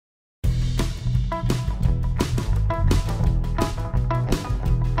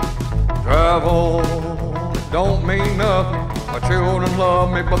Drive home, it don't mean nothing. My children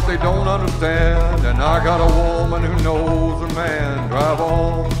love me, but they don't understand. And I got a woman who knows a man. Drive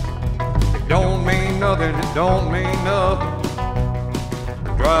home, it don't mean nothing, it don't mean nothing.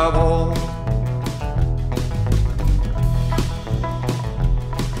 Drive home.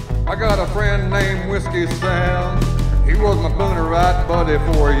 I got a friend named Whiskey Sam. He was my booner right buddy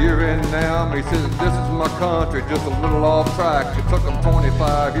for a year in now. He says this is my country, just a little off track. It took him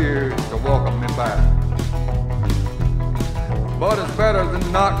 25 years to welcome me back. But it's better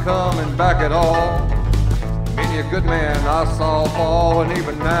than not coming back at all. Many a good man I saw fall, and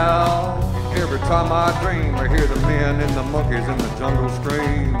even now, every time I dream, I hear the men and the monkeys in the jungle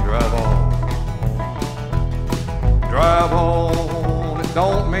scream. Drive on. Drive on, it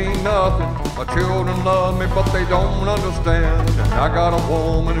don't mean nothing. My children love me, but they don't understand. And I got a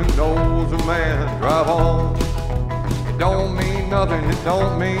woman who knows a man. Drive on, it don't mean nothing, it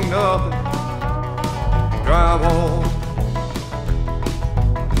don't mean nothing. Drive on.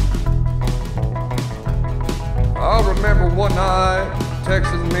 I remember one night,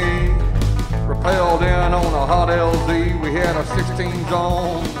 texting me, rappelled in on a hot LZ. We had our 16s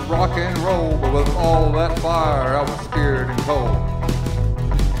on, rock and roll, but with all that fire, I was scared and cold.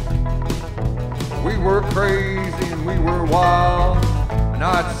 We were crazy and we were wild, and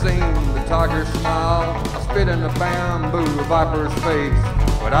I'd seen the tiger smile. I spit in the bamboo viper's face,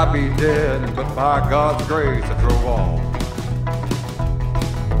 but I'd be dead, but by God's grace I drove on.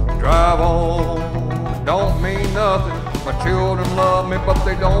 Drive on, don't mean nothing. My children love me, but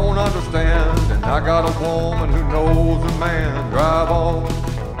they don't understand. And I got a woman who knows a man. Drive on,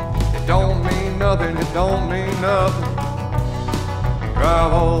 it don't mean nothing, it don't mean nothing.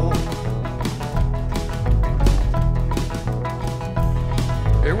 Drive on.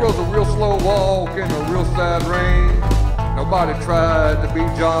 It was a real slow walk in a real sad rain. Nobody tried to be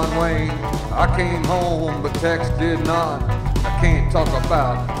John Wayne. I came home, but Tex did not. I can't talk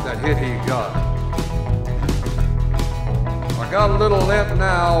about that hit he got. I got a little limp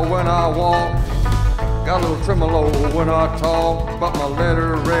now when I walk, got a little tremolo when I talk, but my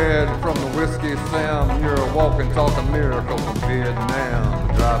letter read from the Whiskey Sam. You're a walking, talking miracle from Vietnam.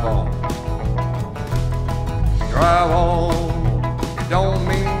 Drive on. Drive on. It don't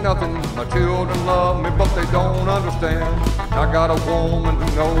mean nothing. My children love me, but they don't understand. I got a woman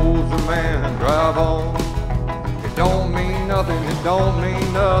who knows a man. Drive on. It don't mean nothing, it don't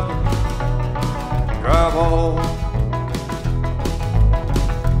mean nothing. Drive on.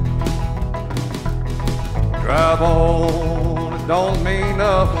 Drive on, it don't mean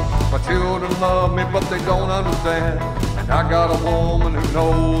nothing. My children love me, but they don't understand. And I got a woman who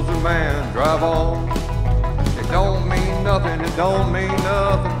knows a man. Drive on, it don't mean nothing, it don't mean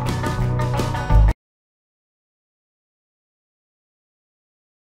nothing.